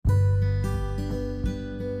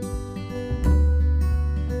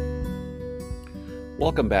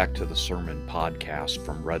Welcome back to the Sermon Podcast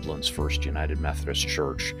from Redlands First United Methodist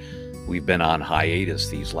Church. We've been on hiatus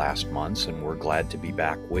these last months, and we're glad to be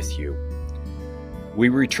back with you. We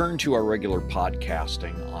return to our regular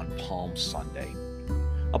podcasting on Palm Sunday.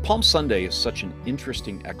 A Palm Sunday is such an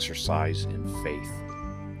interesting exercise in faith.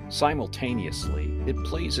 Simultaneously, it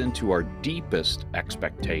plays into our deepest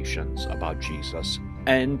expectations about Jesus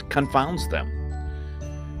and confounds them.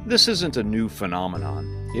 This isn't a new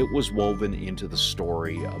phenomenon. It was woven into the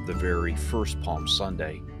story of the very first Palm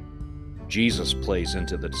Sunday. Jesus plays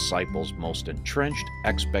into the disciples' most entrenched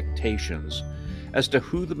expectations as to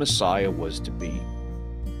who the Messiah was to be.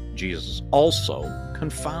 Jesus also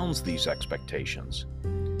confounds these expectations.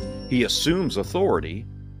 He assumes authority,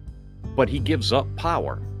 but he gives up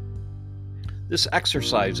power. This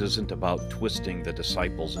exercise isn't about twisting the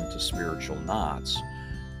disciples into spiritual knots.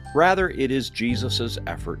 Rather, it is Jesus'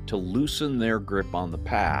 effort to loosen their grip on the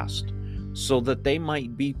past so that they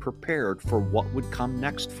might be prepared for what would come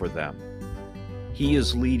next for them. He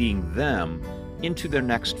is leading them into their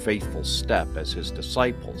next faithful step as his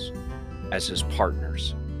disciples, as his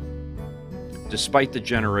partners. Despite the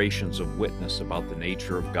generations of witness about the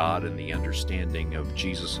nature of God and the understanding of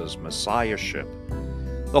Jesus' messiahship,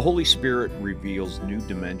 the Holy Spirit reveals new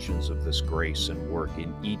dimensions of this grace and work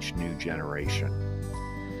in each new generation.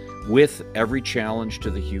 With every challenge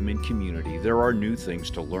to the human community, there are new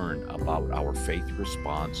things to learn about our faith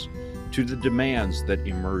response to the demands that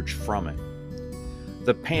emerge from it.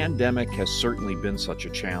 The pandemic has certainly been such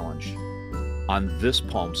a challenge. On this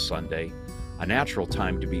Palm Sunday, a natural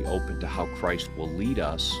time to be open to how Christ will lead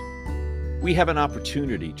us, we have an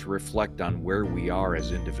opportunity to reflect on where we are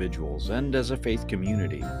as individuals and as a faith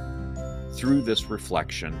community. Through this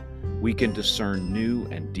reflection, we can discern new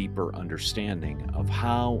and deeper understanding of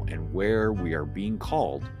how and where we are being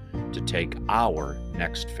called to take our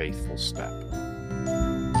next faithful step.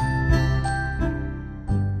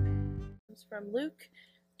 From Luke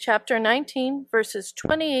chapter 19, verses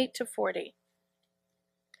 28 to 40.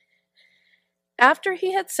 After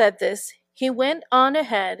he had said this, he went on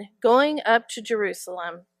ahead, going up to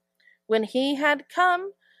Jerusalem. When he had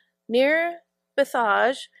come near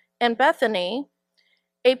Bethphage and Bethany,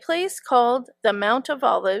 a place called the Mount of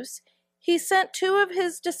Olives, he sent two of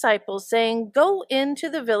his disciples, saying, "Go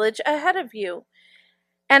into the village ahead of you,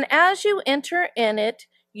 and as you enter in it,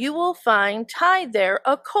 you will find tied there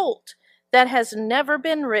a colt that has never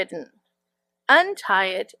been ridden. Untie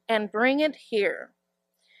it and bring it here.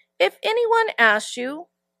 If anyone asks you,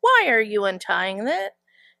 'Why are you untying it?'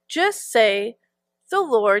 just say, 'The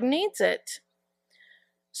Lord needs it.'"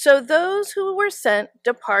 So those who were sent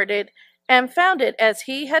departed and found it as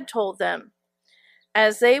he had told them.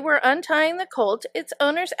 As they were untying the colt, its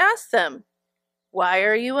owners asked them, "Why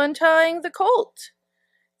are you untying the colt?"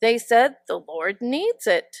 They said, "The Lord needs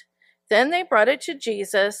it." Then they brought it to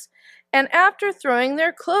Jesus, and after throwing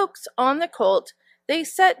their cloaks on the colt, they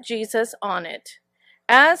set Jesus on it.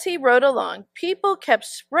 As he rode along, people kept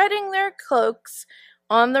spreading their cloaks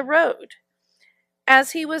on the road.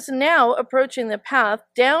 As he was now approaching the path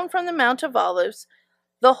down from the Mount of Olives,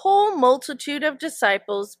 the whole multitude of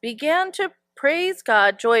disciples began to praise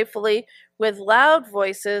God joyfully with loud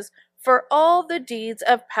voices for all the deeds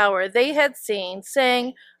of power they had seen,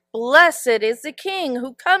 saying, "Blessed is the King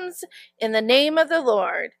who comes in the name of the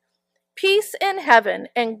Lord. Peace in heaven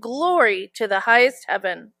and glory to the highest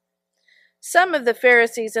heaven." Some of the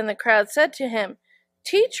Pharisees in the crowd said to him,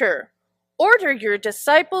 "Teacher, order your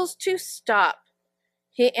disciples to stop."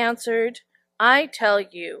 He answered, "I tell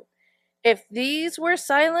you, if these were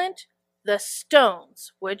silent, the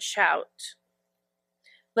stones would shout."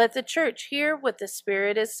 Let the church hear what the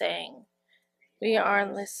Spirit is saying. We are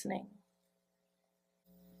listening.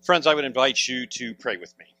 Friends, I would invite you to pray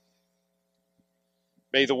with me.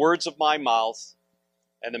 May the words of my mouth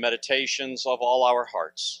and the meditations of all our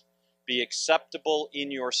hearts be acceptable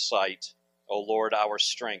in your sight, O Lord, our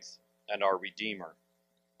strength and our Redeemer.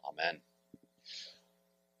 Amen.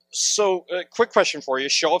 So, a quick question for you,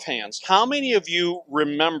 show of hands. How many of you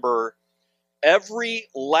remember every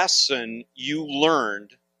lesson you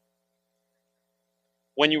learned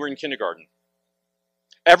when you were in kindergarten?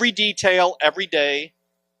 Every detail, every day.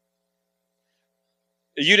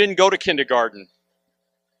 You didn't go to kindergarten,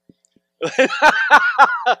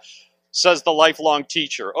 says the lifelong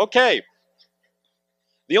teacher. Okay.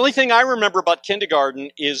 The only thing I remember about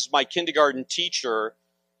kindergarten is my kindergarten teacher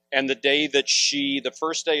and the day that the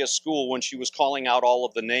first day of school when she was calling out all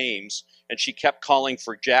of the names, and she kept calling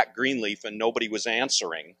for Jack Greenleaf and nobody was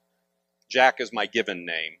answering. Jack is my given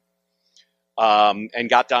name. And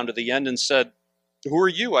got down to the end and said, "Who are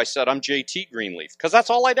you?" I said, "I'm JT Greenleaf," because that's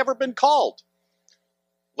all I'd ever been called.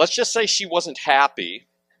 let's just say she wasn't happy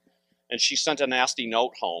and she sent a nasty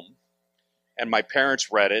note home, and my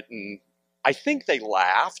parents read it, and I think they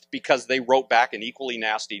laughed because they wrote back an equally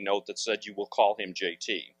nasty note that said, "You will call him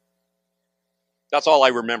JT." That's all I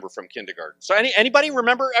remember from kindergarten. So anybody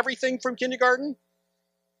remember everything from kindergarten?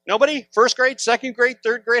 Nobody? First grade, second grade,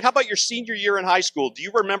 third grade? How about your senior year in high school? Do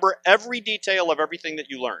you remember every detail of everything that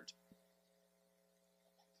you learned?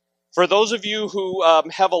 For those of you who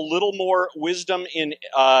have a little more wisdom in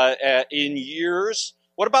years,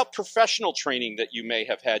 what about professional training that you may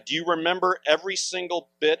have had? Do you remember every single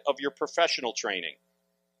bit of your professional training?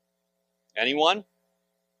 Anyone?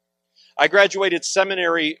 I graduated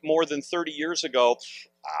seminary more than 30 years ago.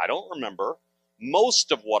 I don't remember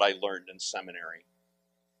most of what I learned in seminary.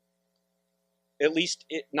 At least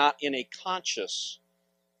not in a conscious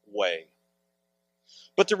way.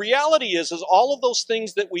 But the reality is all of those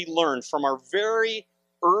things that we learned from our very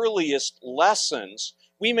earliest lessons,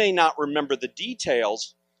 we may not remember the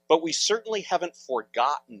details, but we certainly haven't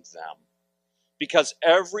forgotten them. Because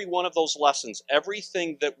every one of those lessons,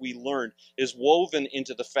 everything that we learned is woven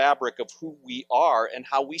into the fabric of who we are and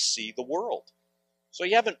how we see the world. So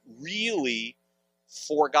you haven't really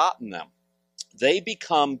forgotten them. They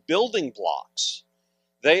become building blocks.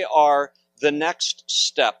 They are the next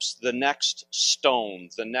steps, the next stone,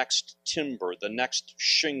 the next timber, the next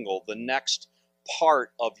shingle, the next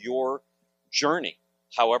part of your journey.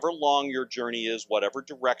 However long your journey is, whatever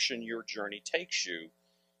direction your journey takes you,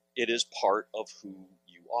 it is part of who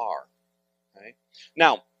you are. Okay?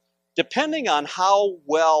 Now, depending on how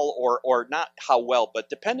well, or not how well, but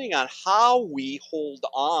depending on how we hold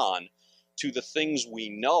on to the things we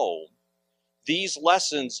know, these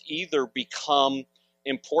lessons either become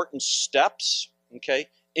important steps, okay,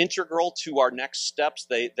 integral to our next steps.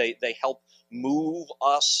 They help move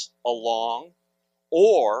us along.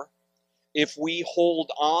 Or if we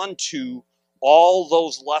hold on to all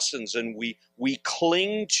those lessons and we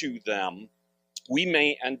cling to them, we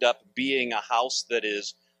may end up being a house that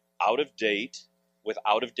is out of date, with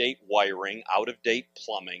out of date wiring, out of date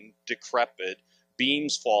plumbing, decrepit,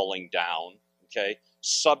 beams falling down, okay,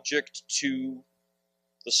 subject to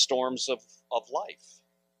the storms of life,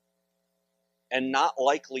 and not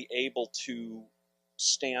likely able to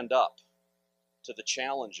stand up to the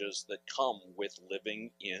challenges that come with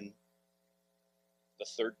living in the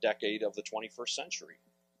third decade of the 21st century.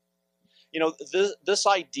 You know, this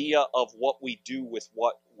idea of what we do with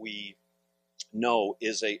what we know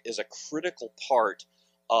is a critical part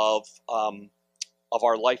of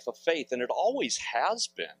our life of faith, and it always has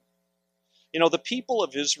been. You know, the people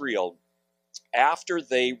of Israel, after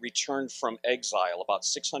they returned from exile about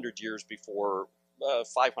 600 years before,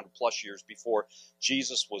 500 plus years before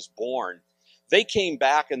Jesus was born, they came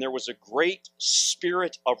back and there was a great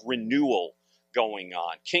spirit of renewal going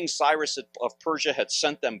on. King Cyrus of Persia had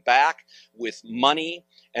sent them back with money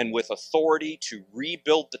and with authority to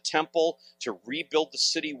rebuild the temple, to rebuild the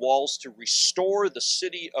city walls, to restore the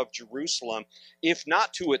city of Jerusalem, if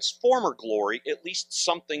not to its former glory, at least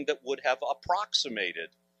something that would have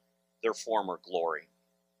approximated their former glory.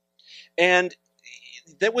 And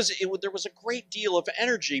there was a great deal of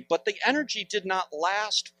energy, but the energy did not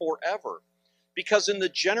last forever, because in the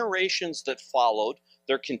generations that followed,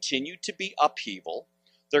 there continued to be upheaval,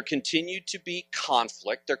 there continued to be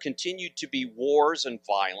conflict, there continued to be wars and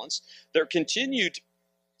violence, there continued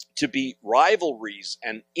to be rivalries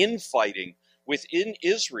and infighting within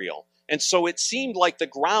Israel. And so it seemed like the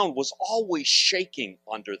ground was always shaking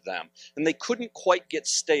under them, and they couldn't quite get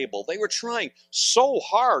stable. They were trying so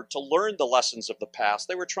hard to learn the lessons of the past.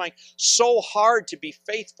 They were trying so hard to be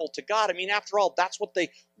faithful to God. I mean, after all, that's what they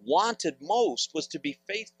wanted most, was to be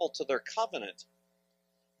faithful to their covenant.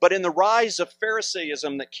 But in the rise of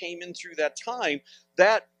Pharisaism that came in through that time,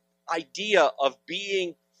 that idea of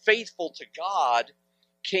being faithful to God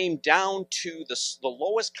came down to the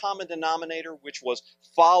lowest common denominator, which was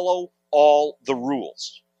follow all the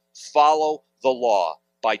rules, follow the law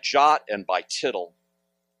by jot and by tittle.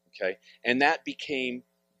 Okay, and that became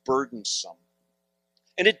burdensome.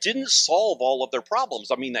 And it didn't solve all of their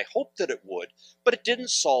problems. I mean, they hoped that it would, but it didn't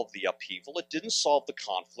solve the upheaval. It didn't solve the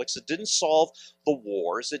conflicts. It didn't solve the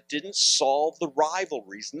wars. It didn't solve the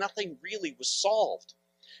rivalries. Nothing really was solved.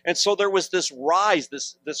 And so there was this rise,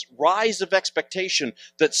 this rise of expectation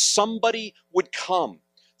that somebody would come,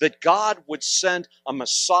 that God would send a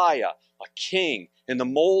Messiah, a king, in the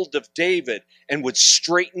mold of David, and would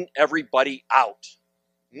straighten everybody out.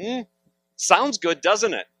 Sounds good,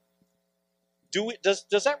 doesn't it?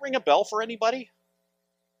 Does that ring a bell for anybody?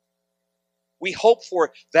 We hope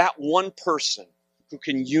for that one person who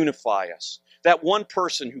can unify us, that one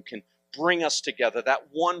person who can bring us together, that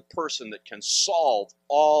one person that can solve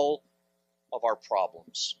all of our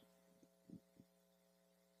problems.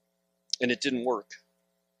 And it didn't work.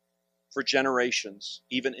 For generations,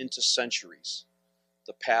 even into centuries,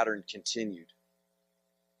 the pattern continued.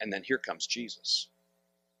 And then here comes Jesus.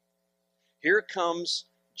 Here comes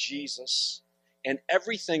Jesus, and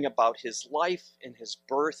everything about his life and his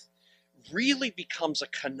birth really becomes a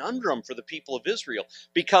conundrum for the people of Israel,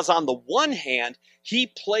 because on the one hand, he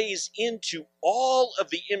plays into all of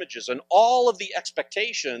the images and all of the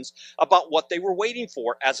expectations about what they were waiting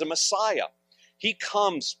for as a Messiah. He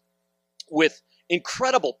comes with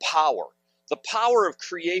incredible power, the power of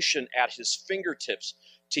creation at his fingertips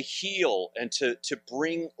to heal and to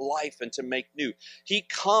bring life and to make new. He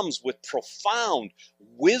comes with profound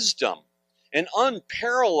wisdom and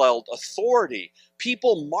unparalleled authority.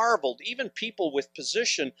 People marveled, even people with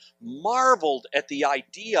position marveled at the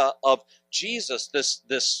idea of Jesus,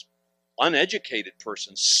 this uneducated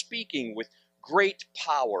person, speaking with great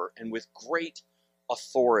power and with great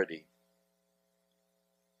authority.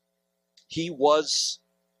 He was,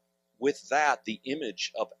 with that, the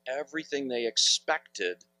image of everything they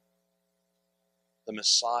expected the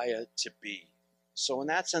Messiah to be. So in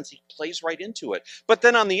that sense, he plays right into it. But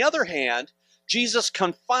then on the other hand, Jesus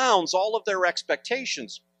confounds all of their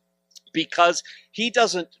expectations, because he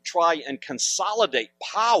doesn't try and consolidate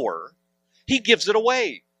power. He gives it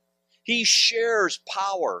away. He shares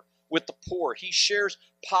power with the poor. He shares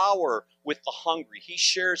power with the hungry. He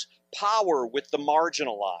shares power with the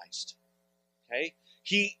marginalized. Okay?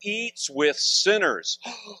 He eats with sinners.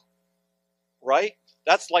 Right?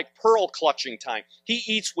 That's like pearl clutching time. He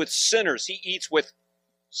eats with sinners. He eats with,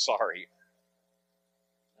 I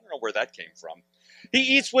don't know where that came from. He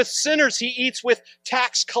eats with sinners. He eats with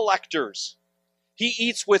tax collectors. He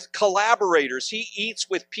eats with collaborators. He eats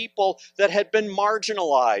with people that had been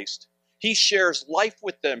marginalized. He shares life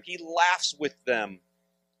with them. He laughs with them.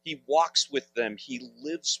 He walks with them. He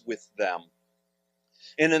lives with them.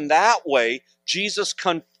 And in that way, Jesus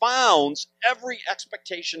confounds every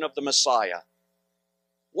expectation of the Messiah.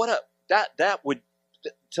 That would,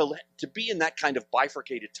 to be in that kind of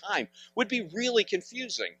bifurcated time would be really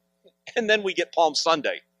confusing. And then we get Palm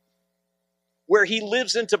Sunday, where he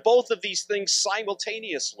lives into both of these things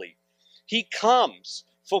simultaneously. He comes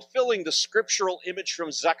fulfilling the scriptural image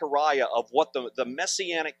from Zechariah of what the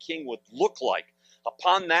Messianic king would look like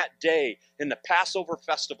upon that day in the Passover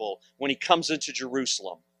festival when he comes into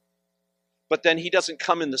Jerusalem. But then he doesn't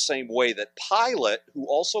come in the same way that Pilate, who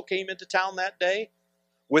also came into town that day,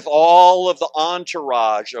 with all of the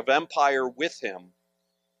entourage of empire with him.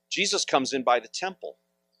 Jesus comes in by the temple.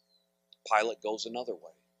 Pilate goes another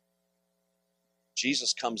way.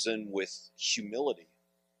 Jesus comes in with humility.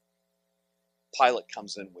 Pilate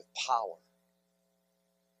comes in with power.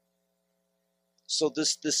 So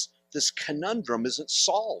this conundrum isn't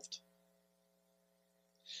solved.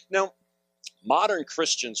 Now, modern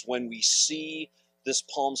Christians, when we see this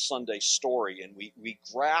Palm Sunday story and we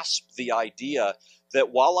grasp the idea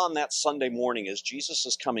that while on that Sunday morning as Jesus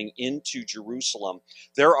is coming into Jerusalem,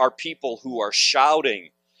 there are people who are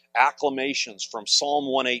shouting acclamations from Psalm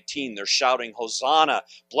 118. They're shouting, Hosanna,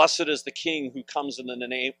 blessed is the King who comes in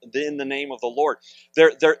the name of the Lord.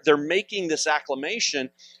 They're making this acclamation,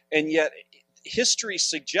 and yet history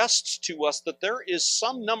suggests to us that there is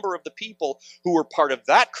some number of the people who were part of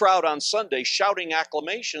that crowd on Sunday shouting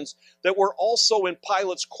acclamations that were also in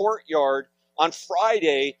Pilate's courtyard on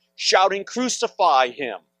Friday shouting, crucify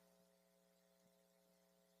him.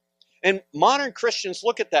 And modern Christians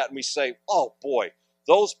look at that and we say, oh boy,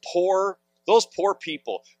 those poor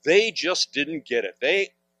people, they just didn't get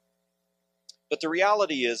it. But the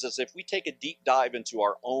reality is if we take a deep dive into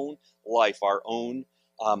our own life, our own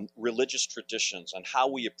religious traditions and how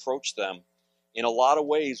we approach them, in a lot of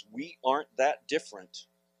ways we aren't that different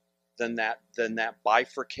than that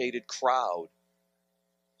bifurcated crowd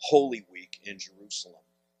Holy Week in Jerusalem.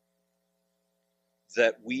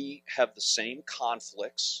 That we have the same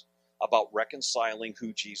conflicts about reconciling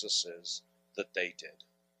who Jesus is that they did.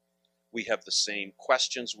 We have the same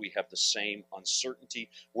questions, we have the same uncertainty.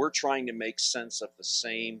 We're trying to make sense of the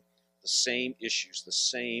same issues, the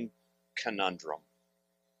same conundrum.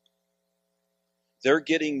 They're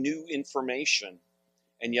getting new information,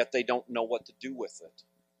 and yet they don't know what to do with it.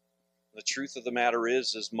 The truth of the matter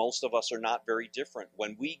is most of us are not very different.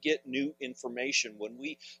 When we get new information, when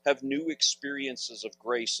we have new experiences of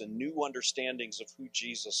grace and new understandings of who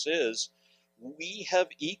Jesus is, we have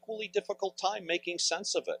equally difficult time making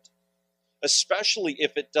sense of it, especially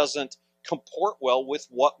if it doesn't comport well with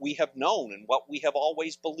what we have known and what we have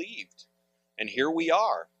always believed. And here we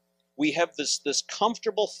are. We have this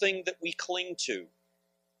comfortable thing that we cling to.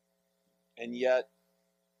 And yet,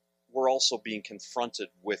 we're also being confronted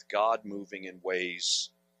with God moving in ways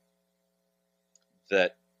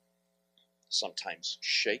that sometimes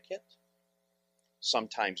shake it,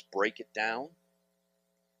 sometimes break it down.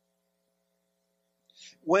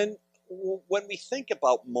 When we think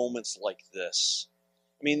about moments like this,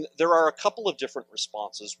 I mean, there are a couple of different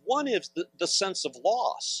responses. One is the sense of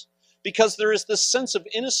loss, because there is this sense of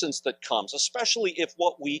innocence that comes, especially if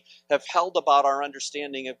what we have held about our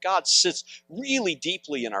understanding of God sits really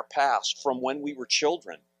deeply in our past from when we were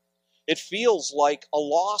children. It feels like a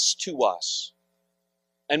loss to us,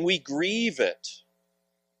 and we grieve it.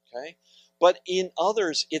 Okay? But in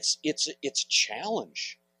others, it's a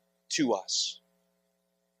challenge to us.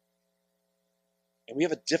 And we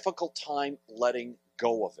have a difficult time letting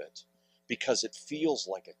go of it because it feels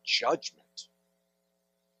like a judgment.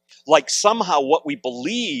 Like somehow what we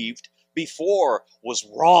believed before was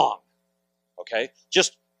wrong. Okay?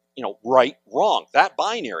 Just, right, wrong, that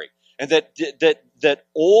binary. And that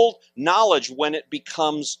old knowledge, when it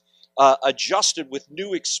becomes adjusted with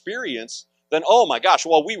new experience, then, oh my gosh,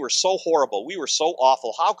 well, we were so horrible, we were so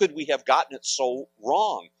awful, how could we have gotten it so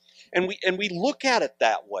wrong? And we look at it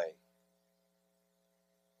that way.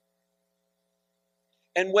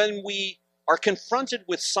 And when we are confronted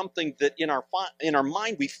with something that in our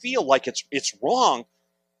mind we feel like it's wrong,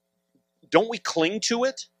 don't we cling to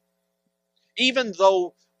it? Even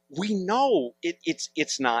though we know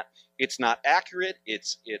it's not accurate,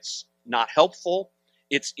 it's not helpful,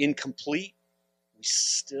 it's incomplete, we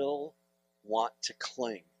still want to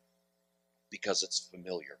cling because it's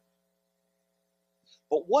familiar.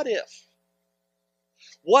 But what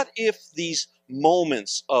if these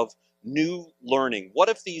moments of new learning, what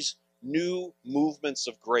if these new movements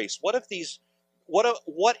of grace, what if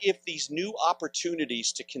these new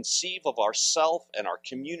opportunities to conceive of ourself and our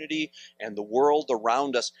community and the world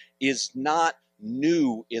around us is not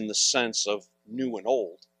new in the sense of new and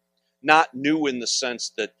old, not new in the sense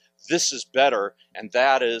that this is better and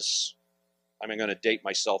that is, I'm going to date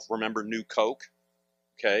myself, remember New Coke?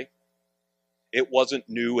 Okay? It wasn't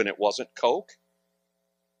new and it wasn't Coke.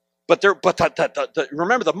 But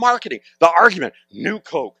remember the marketing, the argument, New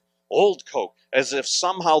Coke, Old Coke, as if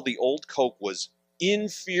somehow the old Coke was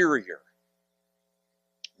inferior.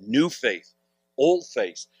 New faith, old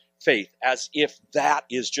faith, as if that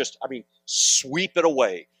is just, sweep it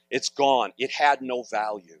away. It's gone. It had no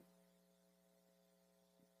value.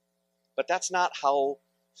 But that's not how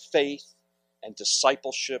faith and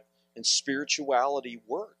discipleship and spirituality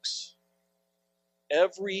works.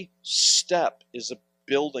 Every step is a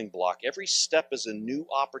building block. Every step is a new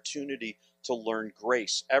opportunity to learn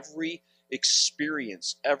grace. Every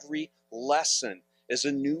experience, every lesson is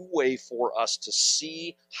a new way for us to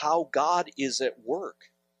see how God is at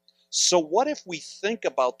work. So what if we think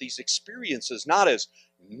about these experiences not as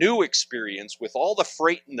new experience with all the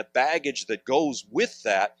freight and the baggage that goes with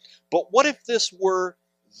that, but what if this were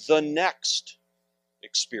the next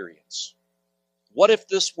experience? What if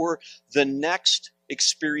this were the next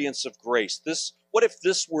experience of grace? What if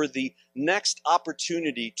this were the next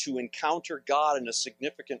opportunity to encounter God in a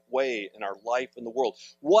significant way in our life and the world?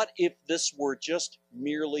 What if this were just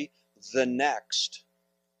merely the next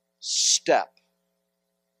step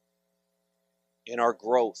in our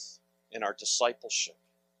growth, in our discipleship,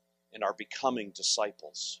 in our becoming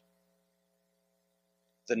disciples?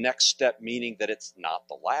 The next step meaning that it's not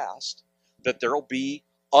the last, that there will be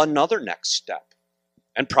another next step,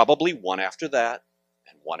 and probably one after that,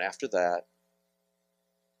 and one after that,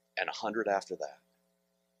 and 100 after that.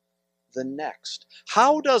 The next.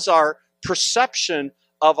 How does our perception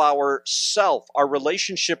of our self, our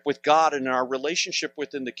relationship with God and our relationship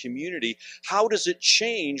within the community, how does it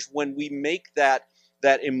change when we make that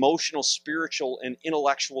emotional, spiritual, and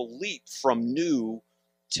intellectual leap from new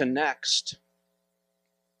to next?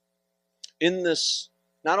 In this,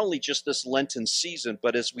 not only just this Lenten season,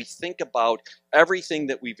 but as we think about everything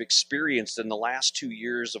that we've experienced in the last 2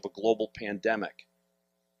 years of a global pandemic,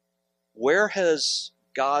 where has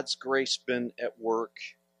God's grace been at work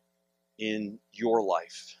in your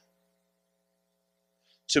life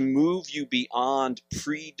to move you beyond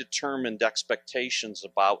predetermined expectations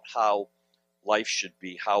about how life should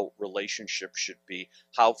be, how relationships should be,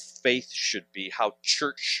 how faith should be, how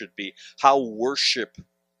church should be, how worship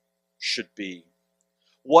should be?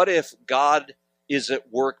 What if God is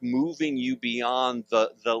at work moving you beyond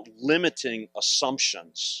the limiting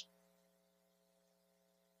assumptions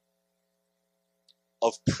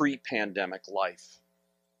of pre-pandemic life?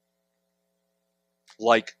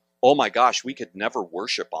 Like, oh my gosh, we could never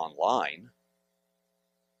worship online.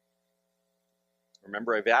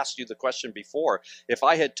 Remember, I've asked you the question before. If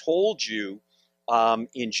I had told you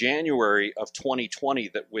in January of 2020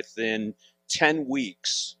 that within 10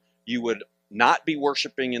 weeks you would not be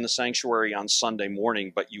worshiping in the sanctuary on Sunday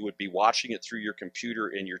morning, but you would be watching it through your computer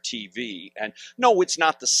and your TV. And no, it's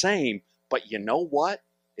not the same, but you know what?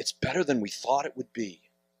 It's better than we thought it would be.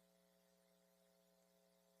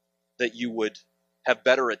 That you would have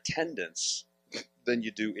better attendance than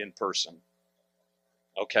you do in person.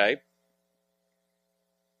 Okay?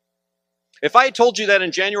 If I had told you that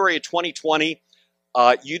in January of 2020,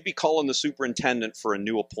 you'd be calling the superintendent for a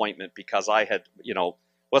new appointment because I had,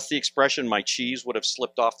 what's the expression? My cheese would have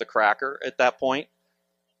slipped off the cracker at that point.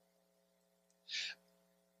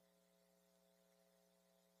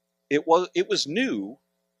 It was new,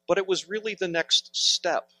 but it was really the next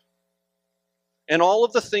step. And all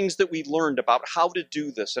of the things that we learned about how to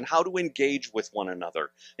do this and how to engage with one another.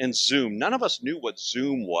 And Zoom, none of us knew what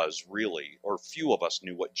Zoom was really, or few of us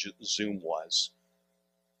knew what Zoom was.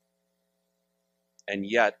 And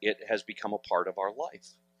yet it has become a part of our life.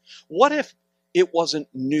 What if it wasn't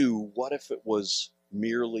new? What if it was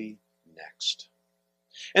merely next?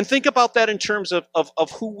 And think about that in terms of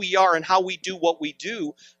who we are and how we do what we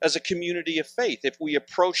do as a community of faith, if we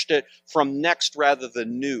approached it from next rather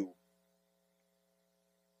than new.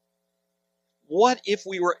 What if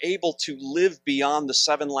we were able to live beyond the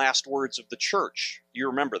 7 last words of the church? You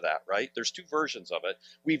remember that, right? There's 2 versions of it.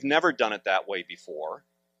 We've never done it that way before.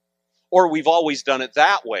 Or we've always done it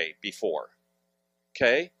that way before.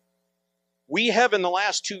 Okay? We have, in the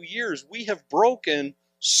last 2 years, we have broken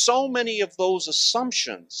so many of those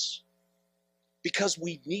assumptions because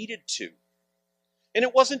we needed to. And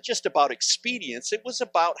it wasn't just about expedience. It was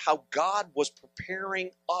about how God was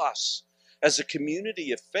preparing us as a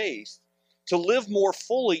community of faith to live more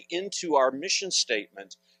fully into our mission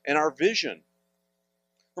statement and our vision.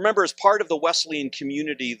 Remember, as part of the Wesleyan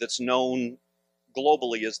community that's known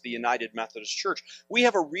globally as the United Methodist Church, we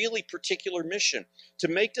have a really particular mission to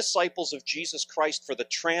make disciples of Jesus Christ for the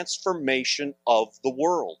transformation of the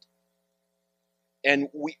world. And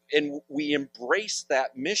we embrace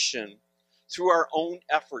that mission through our own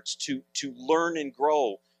efforts to learn and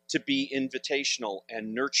grow, to be invitational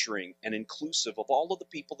and nurturing and inclusive of all of the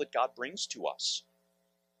people that God brings to us.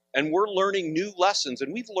 And we're learning new lessons,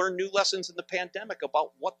 and we've learned new lessons in the pandemic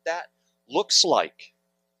about what that looks like,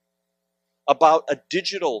 about a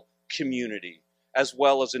digital community as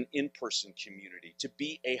well as an in-person community, to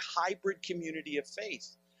be a hybrid community of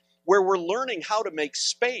faith, where we're learning how to make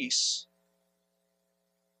space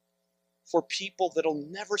for people that'll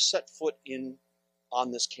never set foot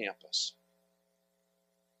on this campus.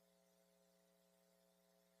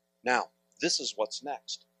 Now, this is what's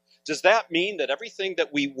next. Does that mean that everything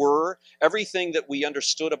that we were, everything that we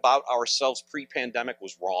understood about ourselves pre-pandemic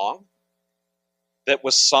was wrong? That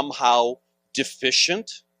was somehow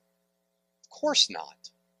deficient? Of course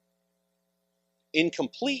not.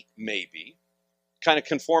 Incomplete, maybe. Kind of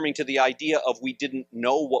conforming to the idea of we didn't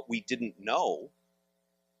know what we didn't know.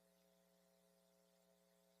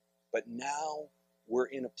 But now we're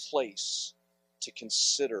in a place to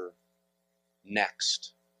consider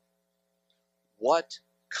next. What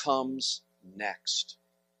comes next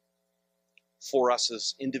for us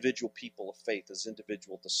as individual people of faith, as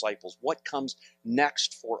individual disciples? What comes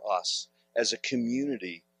next for us as a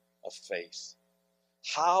community of faith?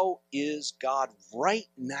 How is God right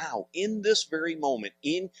now, in this very moment,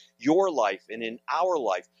 in your life and in our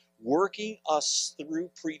life, working us through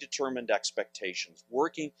predetermined expectations,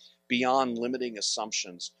 working beyond limiting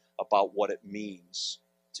assumptions about what it means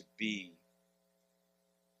to be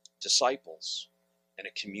disciples and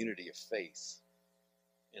a community of faith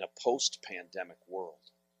in a post-pandemic world?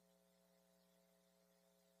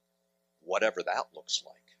 Whatever that looks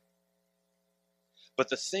like. But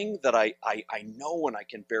the thing that I know and I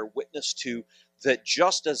can bear witness to, that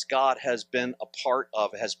just as God has been a part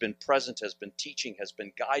of, has been present, has been teaching, has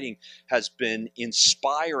been guiding, has been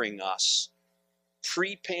inspiring us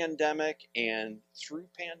pre-pandemic and through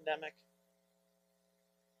pandemic,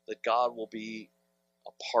 that God will be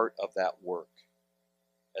a part of that work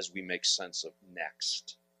as we make sense of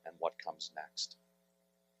next and what comes next.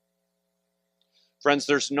 Friends,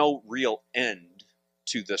 there's no real end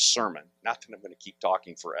to this sermon. Not that I'm going to keep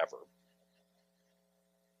talking forever.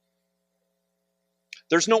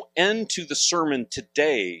 There's no end to the sermon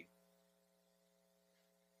today,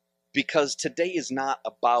 because today is not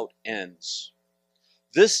about ends.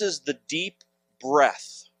 This is the deep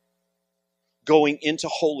breath going into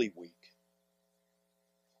Holy Week.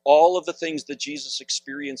 All of the things that Jesus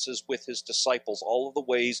experiences with his disciples, all of the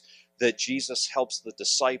ways that Jesus helps the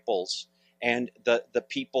disciples, and the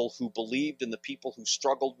people who believed and the people who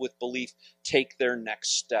struggled with belief take their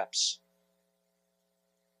next steps.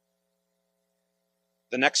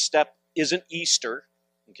 The next step isn't Easter,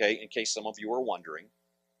 okay, in case some of you are wondering.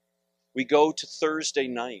 We go to Thursday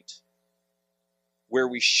night, where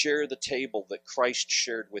we share the table that Christ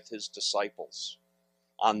shared with his disciples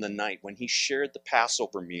on the night when he shared the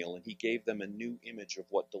Passover meal and he gave them a new image of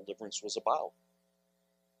what deliverance was about.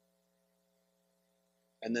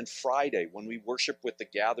 And then Friday, when we worship with the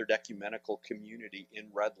gathered ecumenical community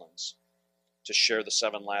in Redlands to share the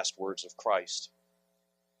 7 last words of Christ.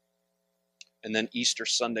 And then Easter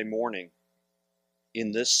Sunday morning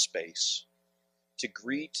in this space to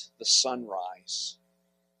greet the sunrise,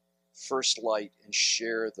 first light, and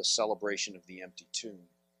share the celebration of the empty tomb.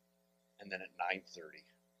 And then at 9:30,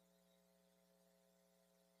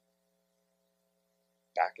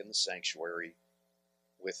 back in the sanctuary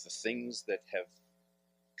with the things that have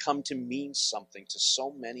come to mean something to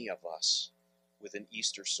so many of us with an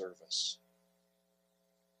Easter service.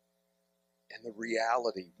 And the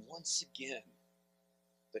reality, once again,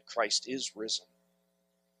 that Christ is risen.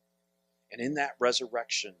 And in that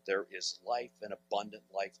resurrection, there is life and abundant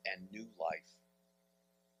life and new life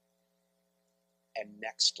and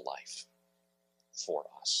next life for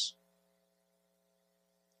us.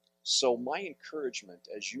 So my encouragement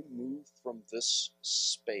as you move from this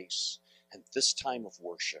space and this time of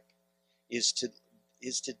worship is to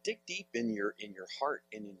dig deep in your heart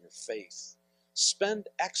and in your faith. Spend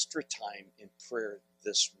extra time in prayer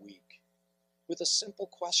this week with a simple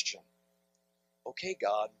question. Okay,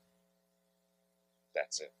 God,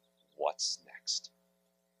 that's it. What's next?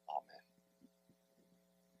 Amen.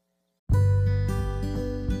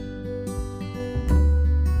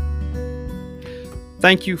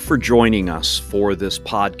 Thank you for joining us for this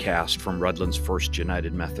podcast from Redlands First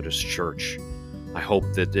United Methodist Church. I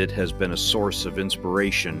hope that it has been a source of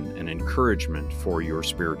inspiration and encouragement for your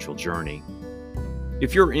spiritual journey.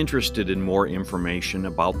 If you're interested in more information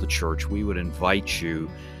about the church, we would invite you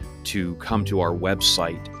to come to our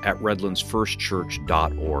website at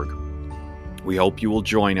redlandsfirstchurch.org. We hope you will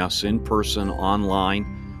join us in person,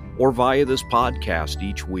 online, or via this podcast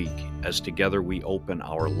each week as together we open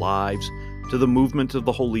our lives to the movement of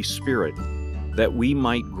the Holy Spirit, that we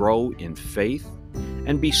might grow in faith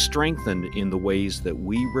and be strengthened in the ways that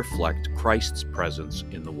we reflect Christ's presence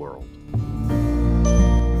in the world.